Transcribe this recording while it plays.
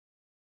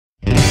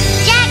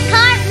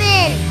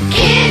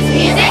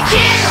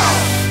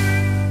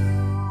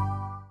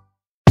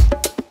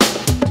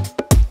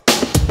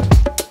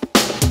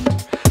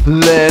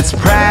Let's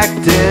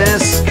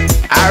practice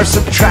our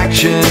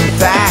subtraction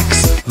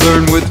facts.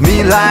 Learn with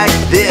me like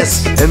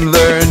this and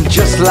learn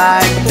just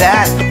like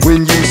that.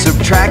 When you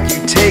subtract,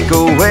 you take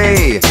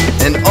away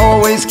and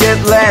always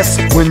get less.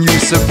 When you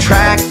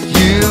subtract,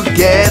 you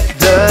get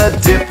the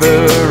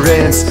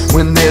difference.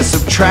 When there's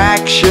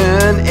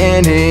subtraction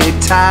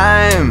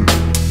anytime,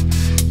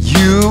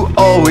 you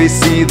always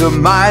see the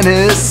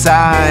minus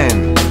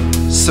sign.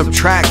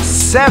 Subtract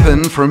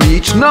 7 from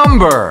each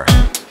number.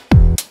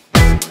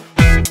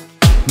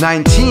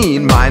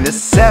 19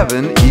 minus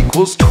 7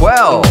 equals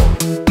 12.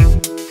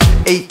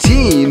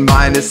 18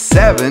 minus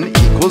 7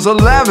 equals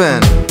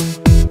 11.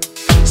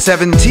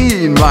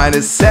 17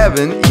 minus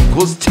 7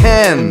 equals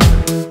 10.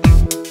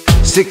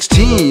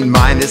 16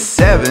 minus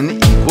 7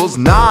 equals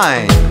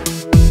 9.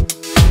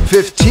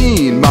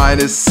 15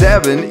 minus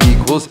 7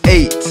 equals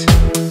 8.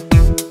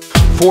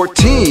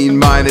 14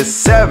 minus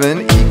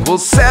 7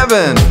 equals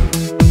 7.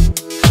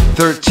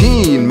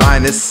 13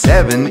 minus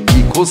 7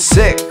 equals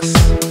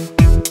 6.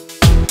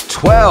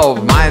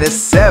 12 minus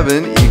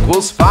 7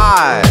 equals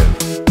 5.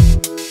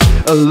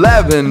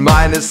 11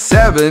 minus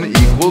 7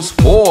 equals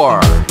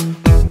 4.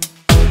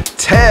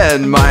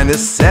 10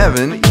 minus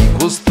 7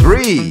 equals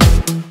 3.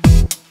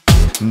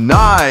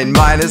 9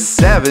 minus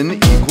 7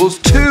 equals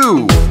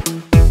 2.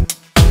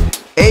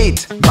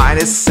 8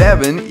 minus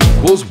 7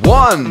 equals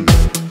 1.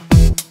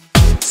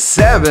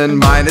 7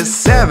 minus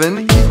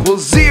 7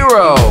 equals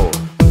 0.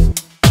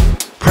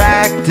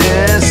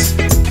 Practice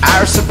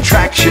our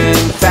subtraction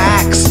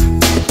facts.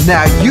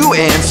 Now you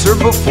answer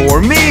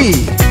before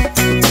me.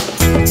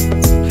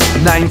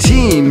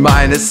 19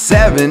 minus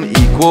 7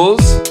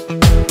 equals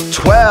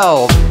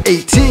 12.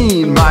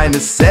 18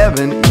 minus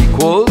 7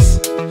 equals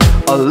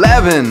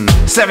 11.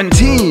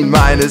 17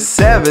 minus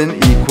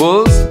 7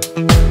 equals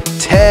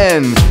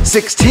 10.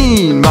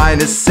 16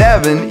 minus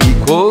 7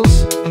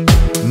 equals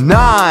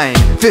 9.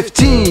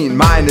 15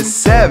 minus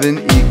 7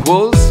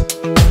 equals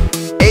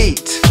 8.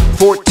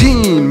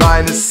 14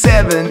 minus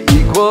 7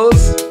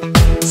 equals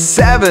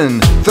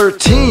 7.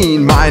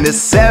 13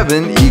 minus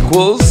 7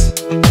 equals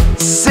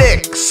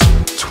 6.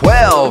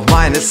 12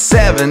 minus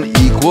 7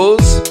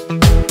 equals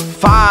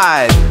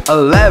 5.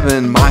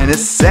 11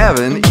 minus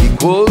 7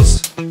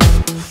 equals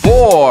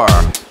 4.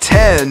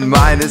 10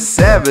 minus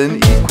 7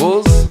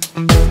 equals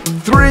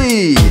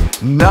 3.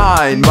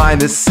 9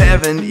 minus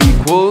 7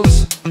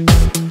 equals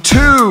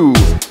 2.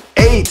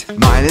 8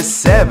 minus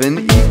 7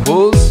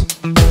 equals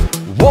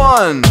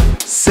 1.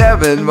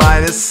 7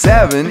 minus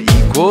 7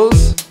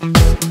 equals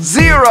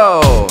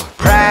 0.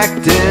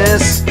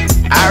 Practice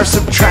our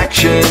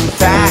subtraction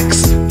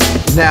facts.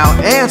 Now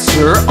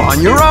answer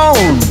on your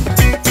own.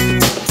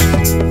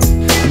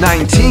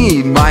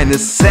 19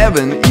 minus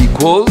 7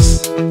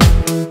 equals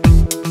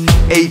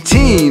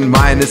 18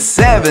 minus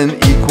 7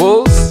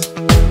 equals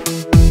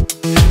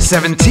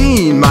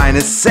 17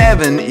 minus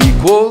 7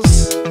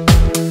 equals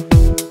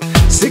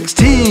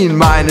 16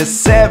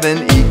 minus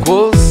 7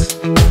 equals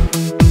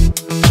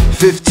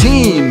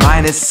 15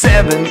 minus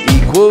 7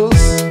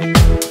 equals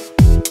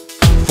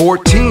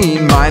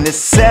 14 minus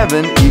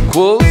 7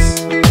 equals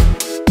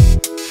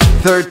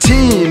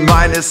 13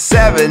 minus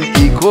 7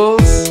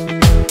 equals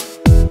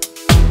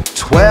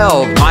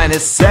 12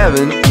 minus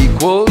 7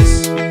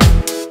 equals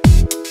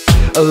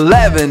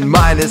 11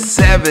 minus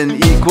 7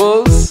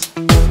 equals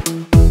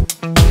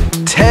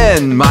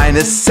 10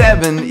 minus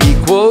 7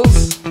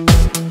 equals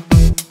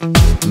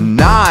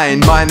 9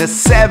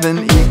 minus 7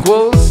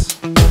 equals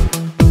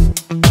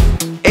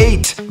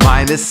 8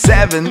 minus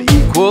 7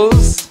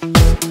 equals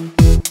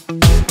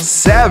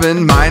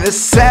 7 minus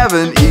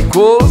 7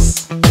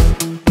 equals.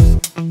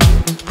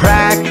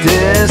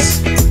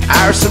 Practice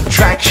our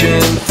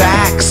subtraction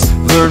facts.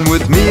 Learn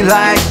with me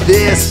like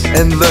this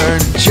and learn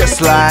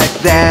just like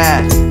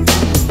that.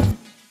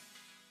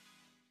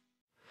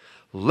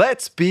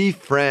 Let's be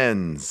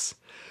friends.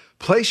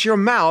 Place your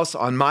mouse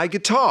on my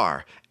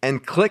guitar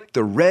and click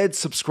the red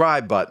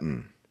subscribe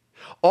button.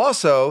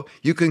 Also,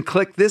 you can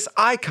click this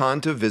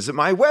icon to visit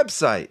my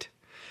website.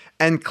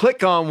 And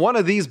click on one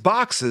of these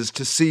boxes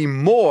to see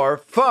more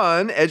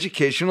fun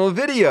educational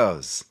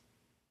videos.